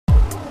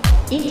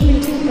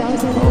in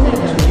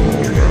 2011.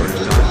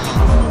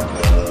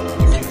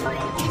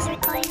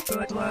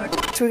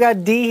 So we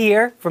got D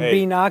here from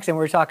Beenox, and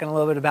we're talking a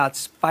little bit about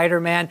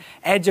Spider-Man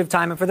Edge of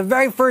Time. And for the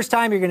very first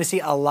time, you're going to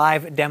see a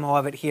live demo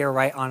of it here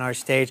right on our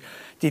stage.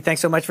 D,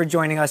 thanks so much for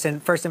joining us.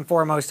 And first and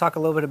foremost, talk a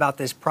little bit about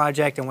this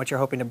project and what you're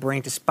hoping to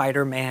bring to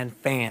Spider-Man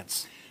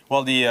fans.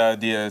 Well,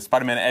 the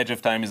Spider-Man Edge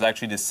of Time is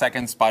actually the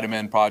second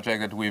Spider-Man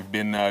project that we've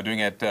been doing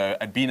at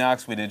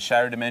Beenox. We did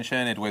Shattered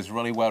Dimension. It was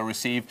really well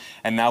received,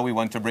 and now we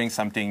want to bring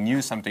something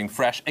new, something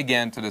fresh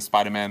again to the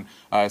Spider-Man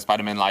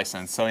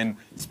license. So in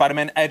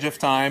Spider-Man Edge of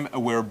Time,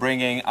 we're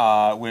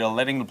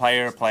letting the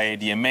player play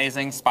the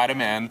Amazing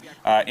Spider-Man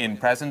in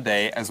present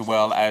day, as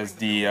well as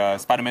the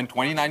Spider-Man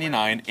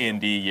 2099 in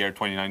the year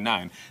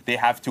 2099. They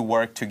have to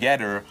work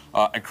together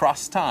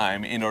across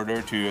time in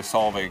order to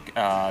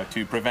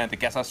to prevent a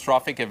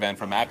catastrophic event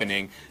from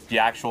happening, the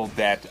actual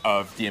death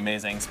of the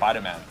Amazing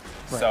Spider-Man.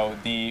 Right. So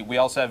we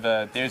also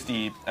have there's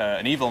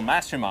an evil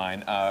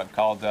mastermind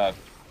called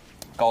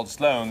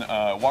Sloan,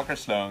 Walker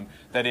Sloan,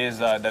 that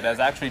has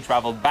actually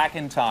traveled back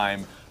in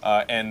time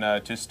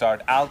to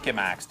start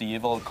Alchemax, the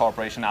evil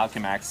corporation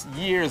Alchemax,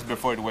 years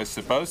before it was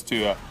supposed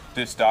to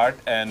start,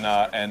 and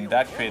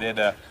that created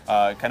a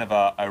kind of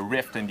a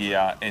rift in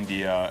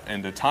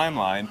the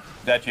timeline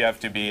that you have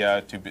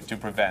to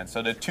prevent.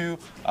 So the two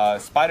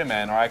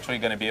Spider-Men are actually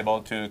going to be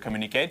able to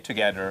communicate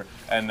together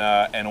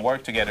and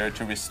work together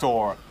to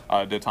restore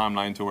the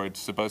timeline to where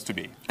it's supposed to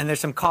be. And there's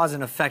some cause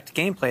and effect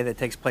gameplay that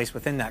takes place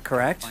within that,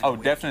 correct? Oh,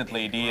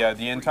 definitely.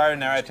 The entire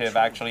narrative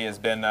actually has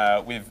been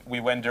we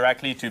went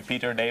directly to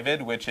Peter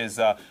David, which is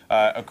the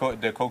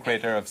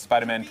co-creator of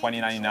Spider-Man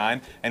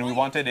 2099, and we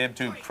wanted him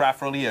to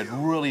craft really a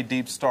really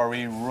deep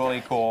story,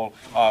 really cool,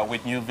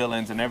 with new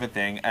villains and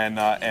everything,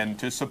 and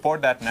to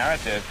support that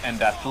narrative and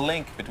that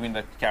link between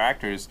the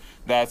characters.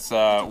 That's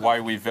why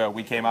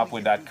we came up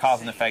with that cause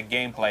and effect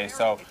gameplay.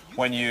 So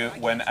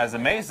when as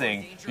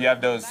Amazing, you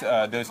have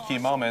those key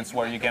moments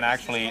where you can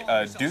actually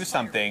do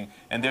something,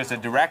 and there's a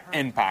direct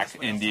impact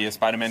in the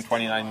Spider-Man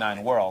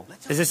 2099 world.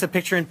 Is this a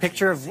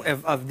picture-in-picture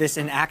of this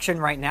in action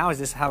right now? Is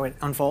this how it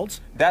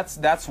unfolds?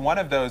 That's one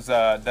of those.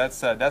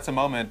 That's a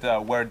moment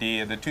where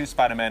the two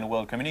Spider-Men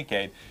will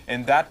communicate.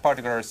 In that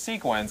particular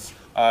sequence,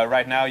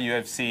 right now you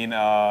have seen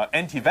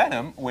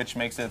Anti-Venom, which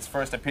makes its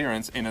first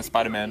appearance in a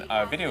Spider-Man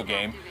video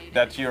game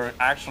that you're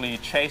actually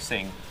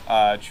chasing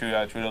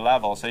through the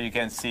level. So you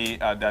can see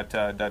that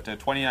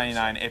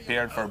 2099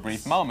 appeared for a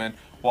brief moment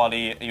while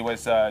he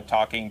was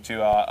talking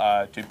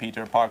to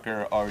Peter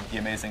Parker or the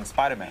Amazing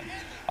Spider-Man.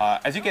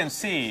 As you can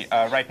see,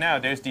 right now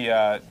there's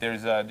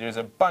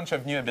a bunch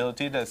of new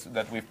abilities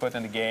that we've put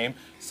in the game.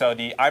 So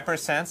the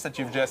Hypersense that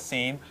you've just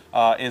seen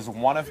is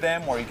one of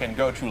them, where you can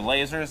go through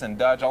lasers and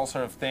dodge all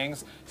sorts of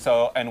things.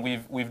 So, and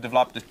we've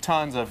developed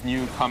tons of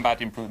new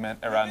combat improvement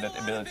around that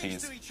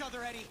abilities.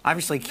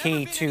 Obviously,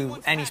 key to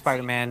any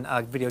Spider-Man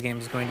video game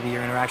is going to be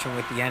your interaction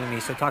with the enemy.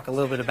 So talk a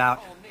little bit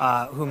about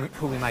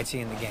who we might see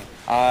in the game.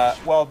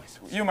 Well,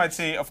 you might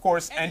see, of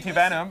course,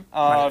 Anti-Venom.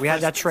 Right. We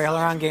had that trailer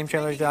on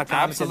GameTrailers.com.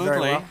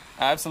 Absolutely.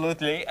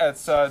 Absolutely.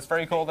 It's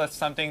very cool. That's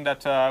something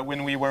that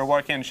when we were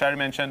working in Shattered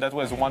Dimension, that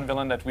was one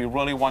villain that we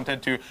really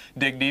wanted to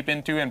dig deep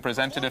into and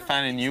present to the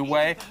fan in a new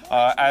way.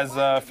 As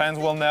fans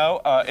will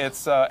know,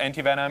 it's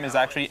Anti-Venom is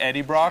actually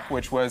Eddie Brock,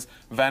 which was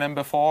Venom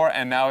before,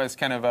 and now is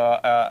kind of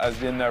has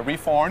been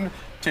reformed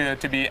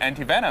to be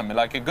Anti-Venom,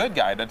 like a good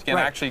guy that can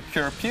actually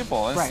cure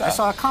people and stuff. I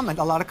saw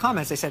a lot of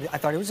comments. They said, I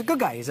thought he was a good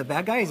guy. He's a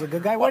bad guy. He's a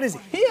good guy. What is he?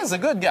 He is a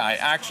good guy,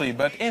 actually,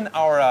 but in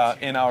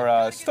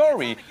our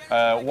story,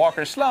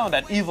 Walker Sloan,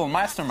 that evil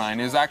mastermind,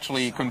 is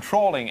actually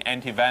controlling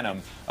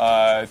Anti-Venom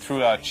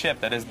through a chip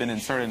that has been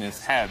inserted in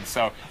his head.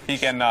 So he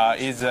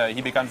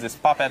becomes this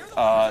puppet,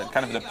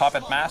 kind of the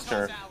puppet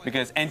master,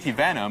 because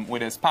Anti-Venom,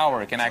 with his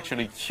power, can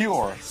actually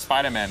cure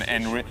Spider-Man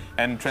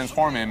and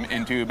transform him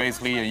into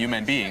basically a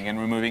human being and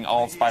removing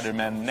all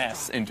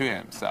Spider-Man-ness into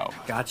him. So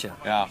gotcha.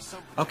 Yeah.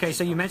 Okay,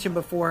 so you mentioned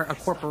before a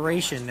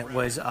corporation that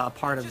was a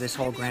part of this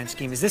whole grand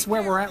scheme. Is this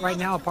where we're at right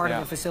now, a part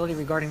of a facility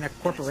regarding that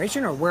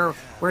corporation, or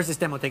where's this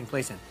demo taking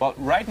place in? Well,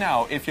 right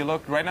now, if you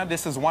look, right now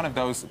this is one of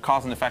those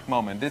cause and effect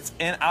moments. It's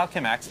in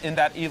Alchemax, in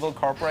that evil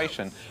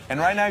corporation, and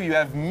right now you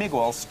have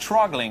Miguel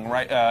struggling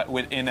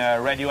in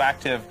a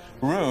radioactive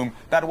room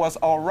that was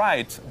all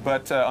right,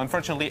 but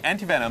unfortunately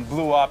Anti-Venom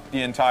blew up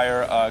the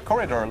entire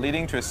corridor,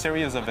 leading to a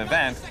series of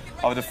events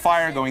of the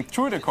fire going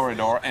through the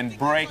corridor and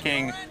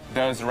breaking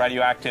those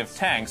radioactive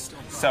tanks.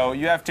 So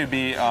you have to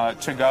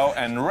go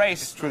and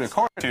race through the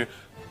corridor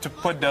to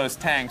put those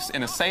tanks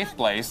in a safe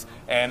place.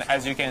 And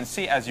as you can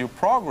see, as you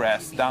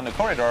progress down the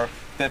corridor,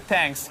 the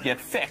tanks get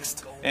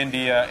fixed in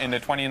the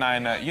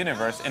 29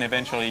 universe, and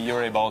eventually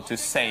you're able to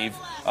save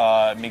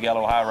Miguel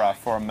O'Hara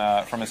from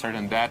a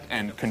certain death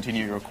and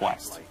continue your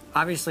quest.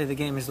 Obviously, the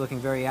game is looking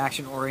very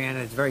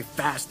action-oriented. It's very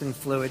fast and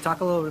fluid.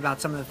 Talk a little bit about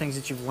some of the things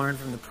that you've learned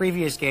from the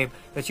previous game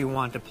that you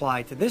want to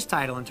apply to this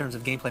title in terms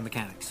of gameplay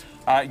mechanics.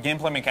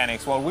 Gameplay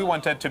mechanics. Well, we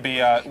wanted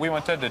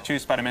the two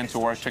Spider-Men to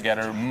work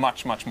together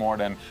much more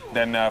than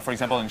for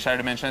example, in Shared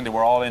Dimension, they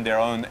were all in their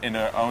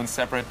own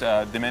separate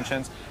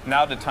dimensions.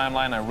 Now the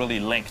timeline are really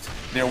linked.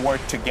 They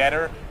work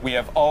together. We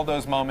have all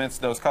those moments,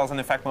 those cause and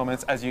effect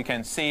moments, as you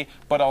can see,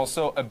 but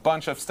also a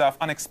bunch of stuff,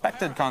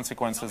 unexpected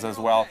consequences as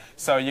well.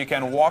 So you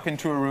can walk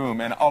into a room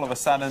and all of a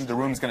sudden the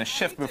room's going to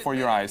shift before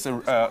your eyes.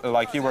 So,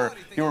 like you were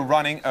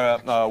running,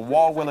 a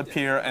wall will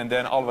appear, and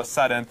then all of a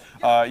sudden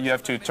you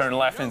have to turn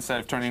left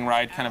instead of turning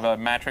right, kind of a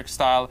Matrix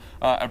style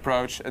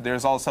approach.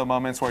 There's also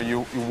moments where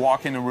you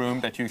walk in a room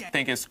that you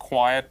think is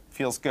quiet,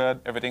 feels good,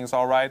 everything's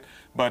all right,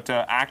 but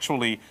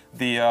actually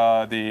the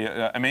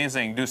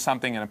Amazing do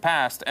something in the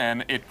past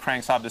and it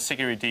cranks up the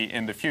security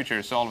in the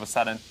future. So all of a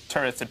sudden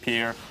turrets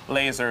appear,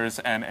 lasers,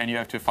 and you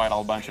have to fight a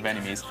whole bunch of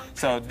enemies.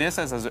 So this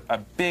has a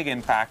big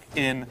impact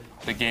in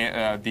the game,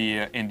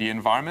 in the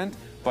environment,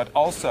 but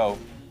also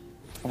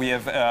we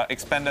have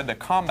expanded the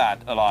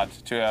combat a lot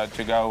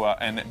to go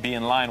and be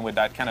in line with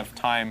that kind of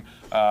timeline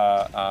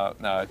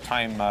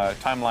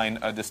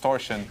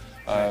distortion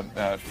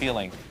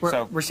feeling.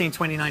 We're seeing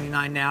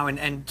 2099 now,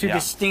 and two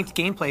distinct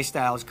gameplay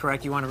styles,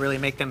 correct? You want to really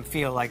make them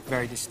feel like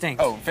very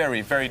distinct. Oh,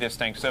 very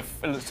distinct.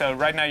 So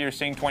right now you're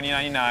seeing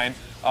 2099.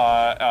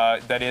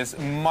 That is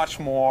much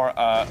more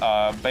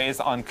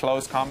based on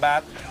close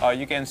combat.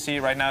 You can see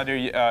right now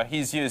there,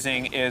 he's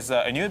using is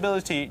a new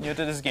ability new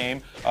to this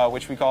game,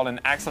 which we call an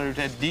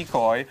accelerated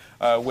decoy,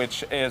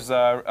 which is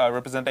a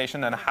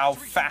representation on how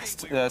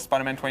fast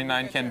Spider-Man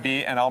 29 can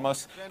be, and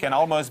can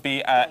almost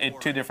be in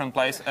two different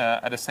places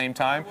at the same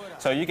time.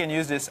 So you can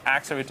use this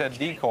accelerated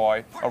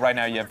decoy. Right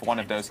now you have one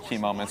of those key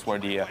moments where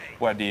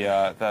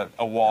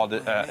a wall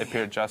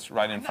appeared just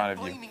right in front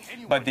of you.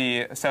 But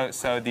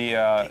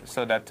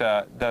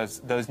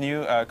those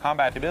new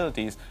combat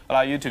abilities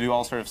allow you to do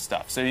all sorts of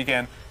stuff. So you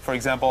can, for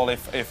example,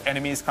 if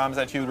enemies comes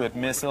at you with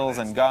missiles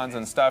and guns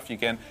and stuff, you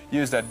can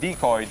use that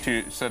decoy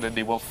so that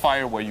they will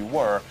fire where you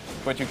were.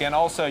 But you can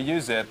also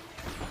use it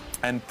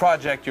and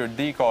project your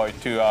decoy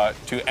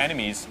to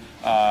enemies.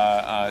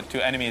 And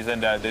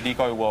the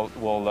decoy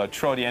will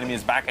throw the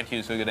enemies back at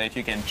you so that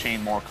you can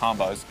chain more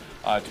combos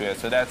to it.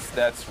 So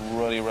that's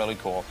really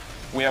cool.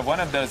 We have one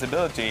of those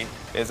ability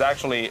is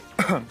actually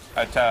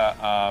a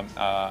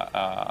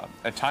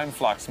time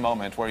flux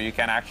moment where you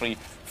can actually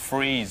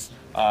freeze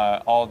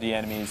all the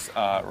enemies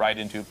right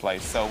into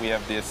place. So we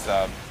have this.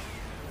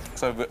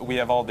 So we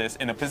have all this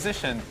in a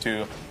position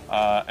to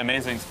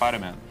Amazing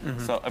Spider-Man.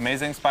 So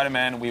Amazing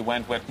Spider-Man, we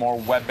went with more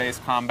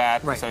web-based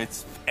combat. Right. So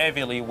it's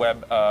heavily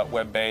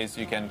web-based.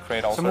 You can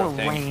create all sorts of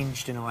things. More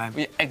ranged in a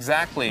way.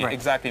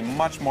 Exactly.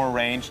 Much more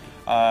ranged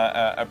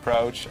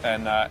approach,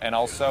 and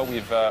also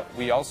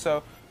we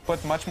also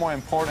put much more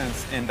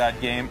importance in that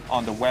game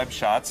on the web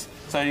shots.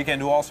 So you can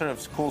do all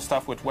sorts of cool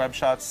stuff with web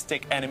shots,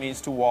 stick enemies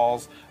to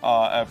walls,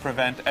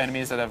 prevent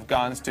enemies that have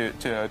guns to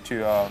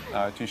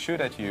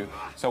shoot at you.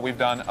 So we've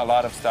done a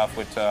lot of stuff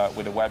with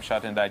the web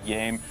shot in that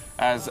game,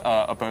 as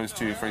opposed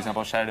to, for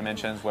example, Shared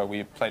Dimensions, where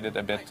we played it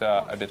a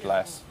bit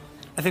less.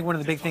 I think one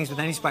of the big things with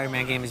any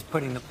Spider-Man game is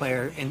putting the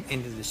player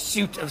into the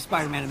suit of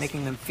Spider-Man and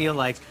making them feel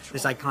like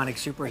this iconic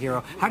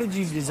superhero. How did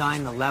you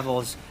design the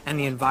levels and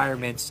the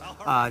environments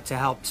to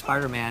help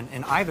Spider-Man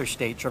in either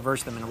state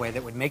traverse them in a way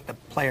that would make the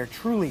player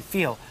truly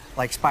feel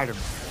like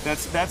Spider-Man?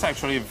 That's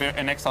actually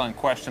an excellent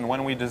question.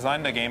 When we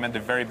designed the game at the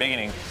very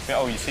beginning,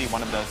 you see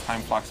one of those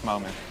time flux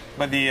moments.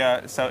 But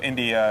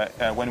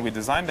when we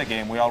designed the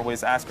game, we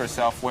always ask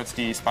ourselves, what's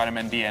the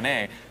Spider-Man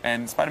DNA?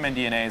 And Spider-Man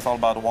DNA is all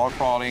about wall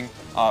crawling,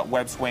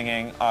 web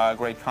swinging,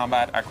 great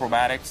combat,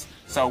 acrobatics.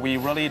 So we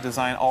really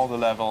design all the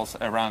levels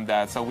around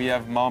that. So we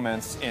have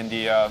moments in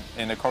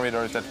the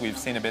corridors that we've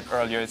seen a bit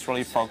earlier. It's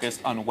really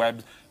focused on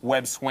web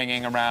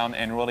swinging around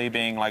and really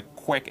being like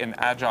quick and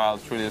agile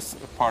through this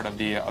part of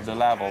the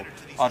level.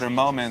 Other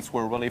moments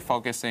we're really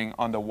focusing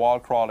on the wall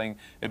crawling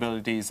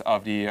abilities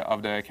of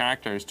the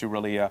characters to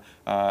really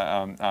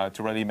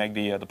make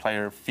the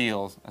player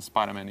feel a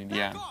Spider-Man in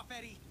the end.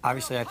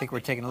 Obviously, I think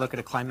we're taking a look at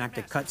a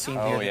climactic cutscene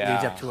here that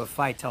leads up to a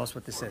fight. Tell us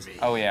what this is.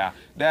 Oh yeah,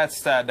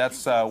 that's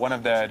one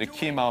of the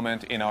key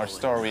moments in our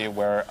story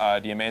where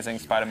the Amazing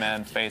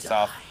Spider-Man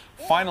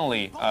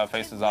finally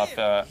faces off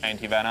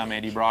Anti-Venom,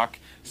 Eddie Brock.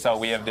 So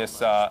we have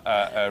this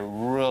a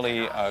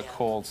really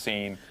cool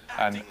scene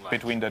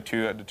between the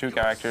two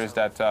characters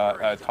that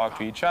talk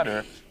to each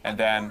other, and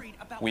then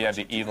we have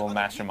the evil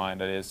mastermind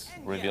that is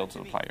revealed to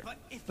the player.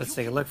 Let's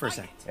take a look for a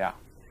second. Yeah.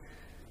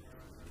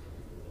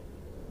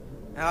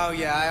 Oh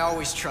yeah, I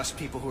always trust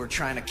people who are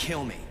trying to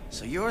kill me.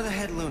 So you're the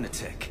head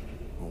lunatic.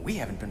 Well, we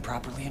haven't been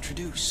properly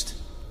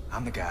introduced.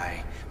 I'm the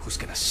guy who's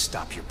gonna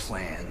stop your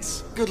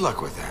plans. Good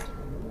luck with that.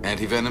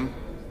 Anti-Venom,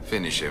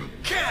 finish him.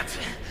 Can't!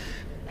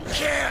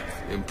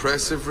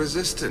 Impressive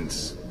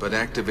resistance, but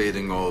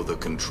activating all the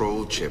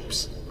control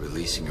chips,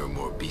 releasing your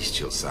more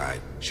bestial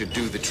side, should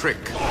do the trick.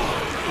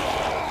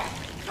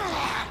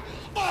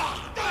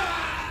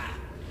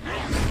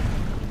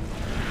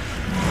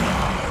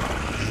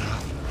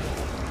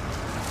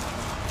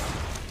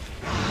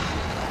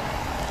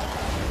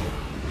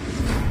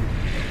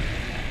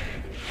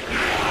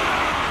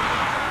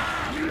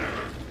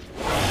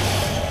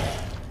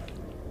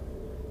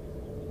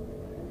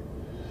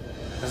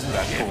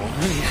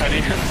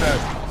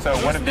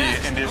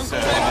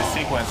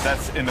 sequence,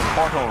 that's in the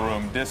portal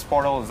room. This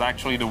portal is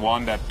actually the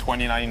one that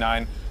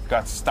 2099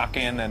 got stuck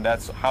in, and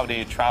that's how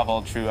they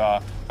travel through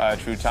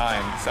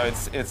time. So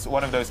it's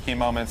one of those key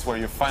moments where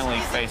you're finally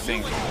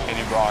facing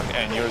Eddie Brock,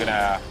 and you're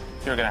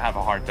gonna have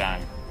a hard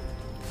time.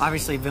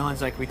 Obviously,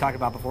 villains, like we talked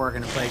about before, are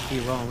going to play a key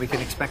role, and we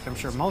can expect, I'm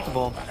sure,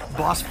 multiple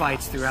boss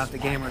fights throughout the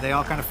game. Are they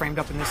all kind of framed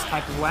up in this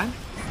type of way?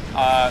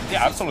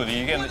 Yeah,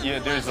 absolutely.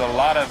 There's a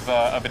lot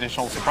of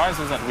additional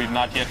surprises that we've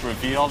not yet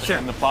revealed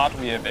in the plot.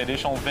 We have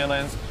additional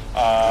villains,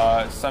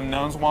 some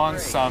known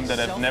ones, some that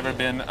have never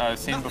been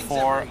seen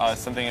before,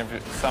 some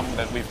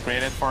that we've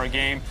created for a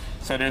game.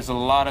 So there's a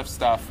lot of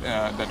stuff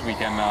that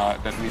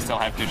we still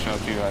have to show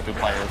to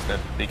players that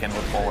they can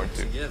look forward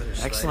to.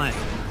 Excellent.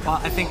 Well,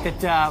 I think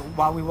that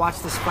while we watch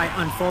this fight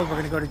unfold, we're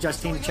going to go to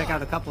Justine to check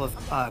out a couple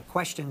of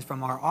questions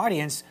from our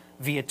audience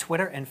via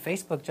Twitter and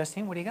Facebook.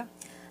 Justine, what do you got?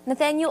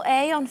 Nathaniel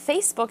A. on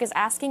Facebook is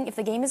asking if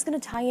the game is going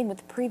to tie in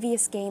with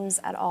previous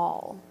games at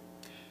all.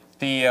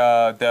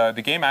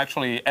 The game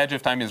actually, Edge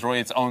of Time, is really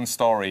its own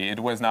story.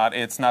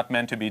 It's not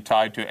meant to be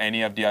tied to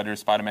any of the other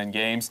Spider-Man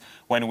games.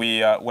 When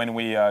we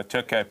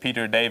took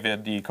Peter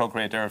David, the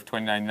co-creator of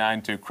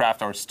 2099, to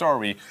craft our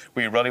story,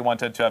 we really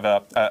wanted to have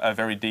a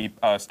very deep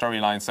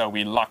storyline. So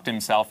we locked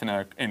himself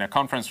in a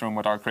conference room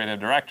with our creative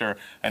director,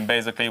 and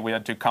basically we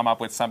had to come up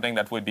with something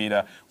that would be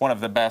one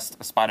of the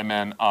best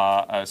Spider-Man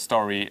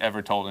story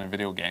ever told in a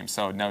video game.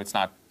 So no, it's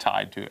not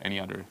tied to any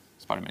other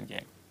Spider-Man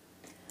game.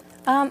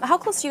 How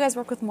close do you guys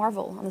work with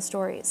Marvel on the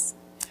stories?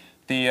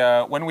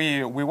 When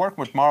we work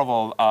with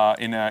Marvel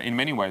in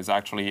many ways,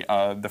 actually,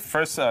 the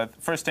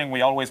first thing we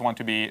always want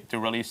to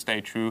really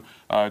stay true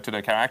to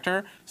the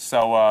character,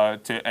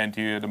 and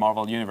to the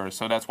Marvel universe.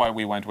 So that's why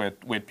we went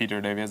with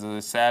Peter Davies, as I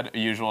said,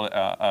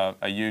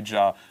 a huge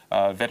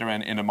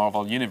veteran in the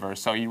Marvel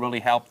universe. So he really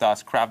helped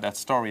us craft that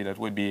story that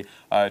would be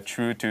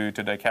true to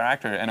the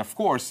character, and of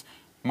course,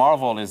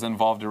 Marvel is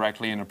involved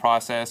directly in the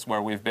process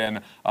where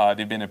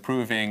they've been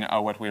approving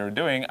what we are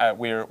doing.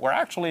 We're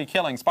actually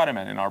killing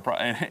Spider-Man in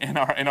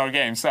our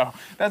game, so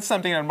that's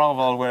something that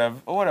Marvel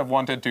would have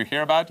wanted to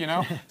hear about, you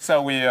know.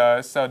 So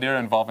they're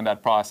involved in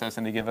that process,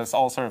 and they give us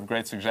all sort of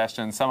great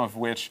suggestions, some of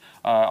which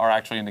are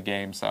actually in the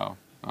game. So.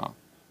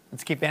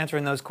 Let's keep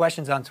answering those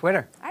questions on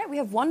Twitter. All right, we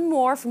have one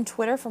more from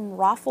Twitter from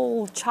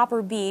Raffle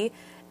Chopper B.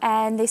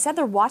 And they said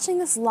they're watching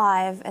this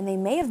live, and they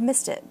may have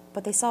missed it,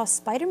 but they saw a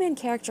Spider-Man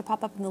character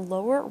pop up in the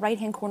lower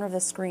right-hand corner of the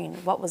screen.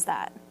 What was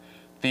that?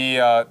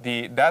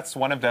 That's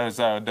one of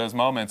those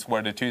moments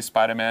where the two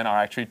Spider-Men are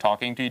actually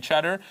talking to each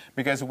other,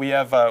 because we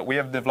have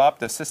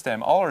developed a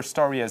system. All our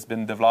story has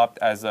been developed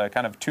as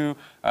kind of two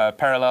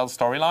parallel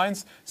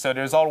storylines. So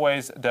there's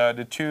always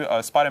the two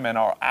Spider-Men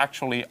are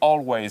actually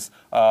always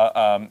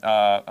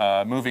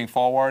moving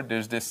forward.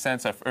 There's this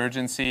sense of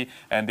urgency,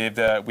 and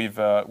we've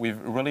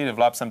really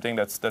developed something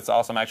that's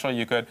awesome. Actually,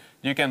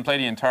 you can play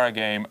the entire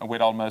game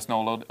with almost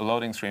no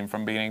loading screen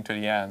from beginning to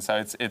the end.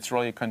 So it's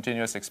really a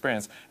continuous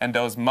experience. And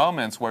those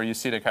moments where you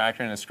see the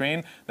character in the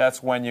screen,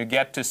 that's when you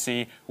get to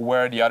see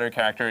where the other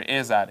character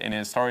is at in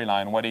his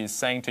storyline, what he's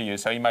saying to you.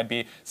 So he might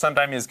be,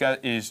 sometimes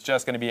he's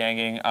just going to be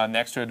hanging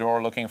next to a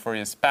door looking for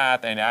his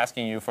path and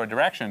asking you for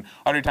direction.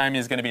 Other time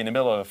he's going to be in the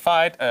middle of a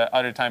fight.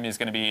 Other time he's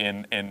going to be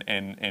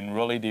in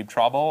really deep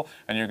trouble,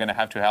 and you're going to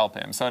have to help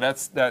him. So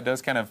that's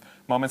those kind of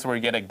moments where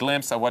you get a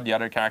glimpse of what the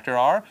other character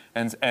are,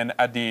 and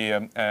at the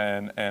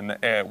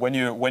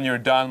when you're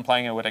done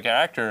playing it with a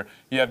character,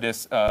 you have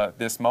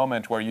this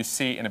moment where you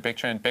see in a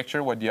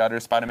picture-in-picture what the other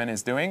Spider-Man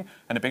is doing,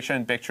 and the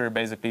picture-in-picture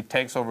basically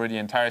takes over the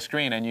entire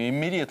screen, and you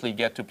immediately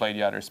get to play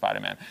the other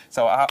Spider-Man.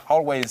 So I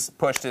always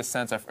push this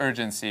sense of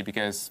urgency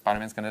because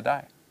Spider-Man's going to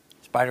die.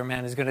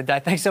 Spider-Man is going to die.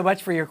 Thanks so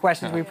much for your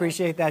questions. We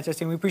appreciate that,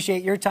 Justine. We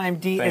appreciate your time,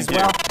 Dee, as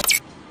well.